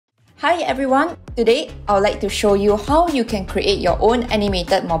Hi everyone! Today, I would like to show you how you can create your own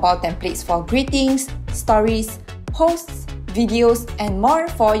animated mobile templates for greetings, stories, posts, videos, and more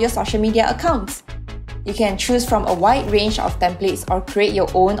for your social media accounts. You can choose from a wide range of templates or create your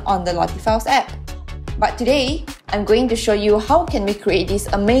own on the LottieFiles app. But today, I'm going to show you how can we create this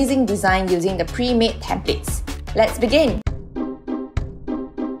amazing design using the pre-made templates. Let's begin!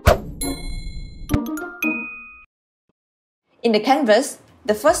 In the canvas,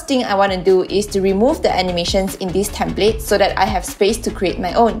 the first thing I want to do is to remove the animations in this template so that I have space to create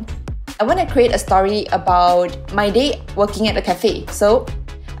my own. I want to create a story about my day working at a cafe, so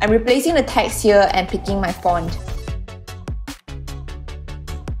I'm replacing the text here and picking my font.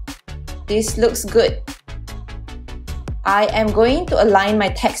 This looks good. I am going to align my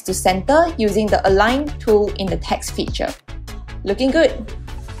text to center using the Align tool in the text feature. Looking good.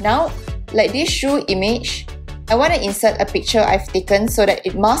 Now, like this shoe image, I want to insert a picture I've taken so that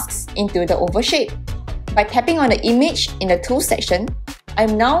it masks into the oval shape. By tapping on the image in the Tools section,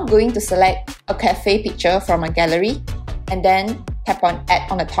 I'm now going to select a cafe picture from a gallery and then tap on Add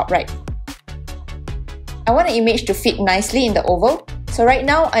on the top right. I want the image to fit nicely in the oval, so right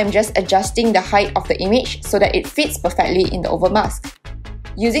now I'm just adjusting the height of the image so that it fits perfectly in the oval mask.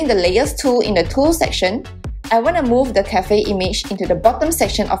 Using the Layers tool in the Tools section, I want to move the cafe image into the bottom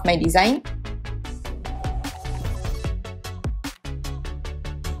section of my design.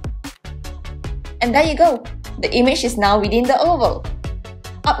 And there you go! The image is now within the oval.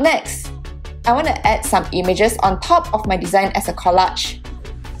 Up next, I want to add some images on top of my design as a collage.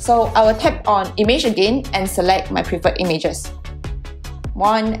 So I will tap on Image again and select my preferred images.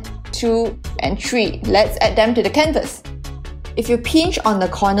 1, 2, and 3. Let's add them to the canvas. If you pinch on the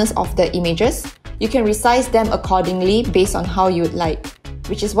corners of the images, you can resize them accordingly based on how you would like,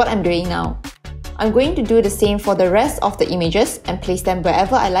 which is what I'm doing now. I'm going to do the same for the rest of the images and place them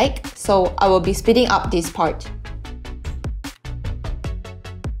wherever I like, so I will be speeding up this part.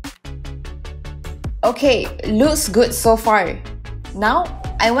 Okay, looks good so far. Now,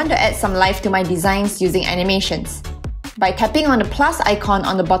 I want to add some life to my designs using animations. By tapping on the plus icon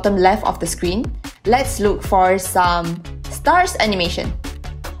on the bottom left of the screen, let's look for some stars animation.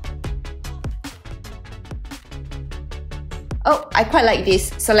 Oh, I quite like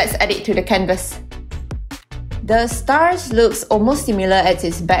this, so let's add it to the canvas. The stars looks almost similar as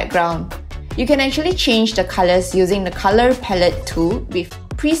its background. You can actually change the colors using the color palette tool with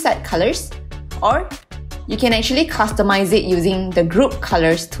preset colors, or you can actually customize it using the group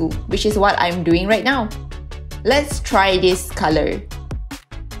colors tool, which is what I'm doing right now. Let's try this color.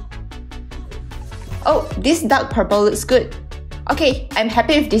 Oh, this dark purple looks good. Okay, I'm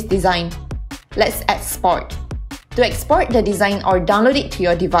happy with this design. Let's export. To export the design or download it to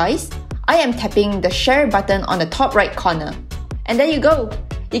your device, I am tapping the Share button on the top right corner. And there you go!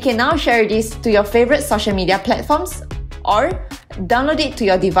 You can now share this to your favorite social media platforms or download it to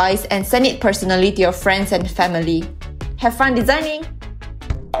your device and send it personally to your friends and family. Have fun designing!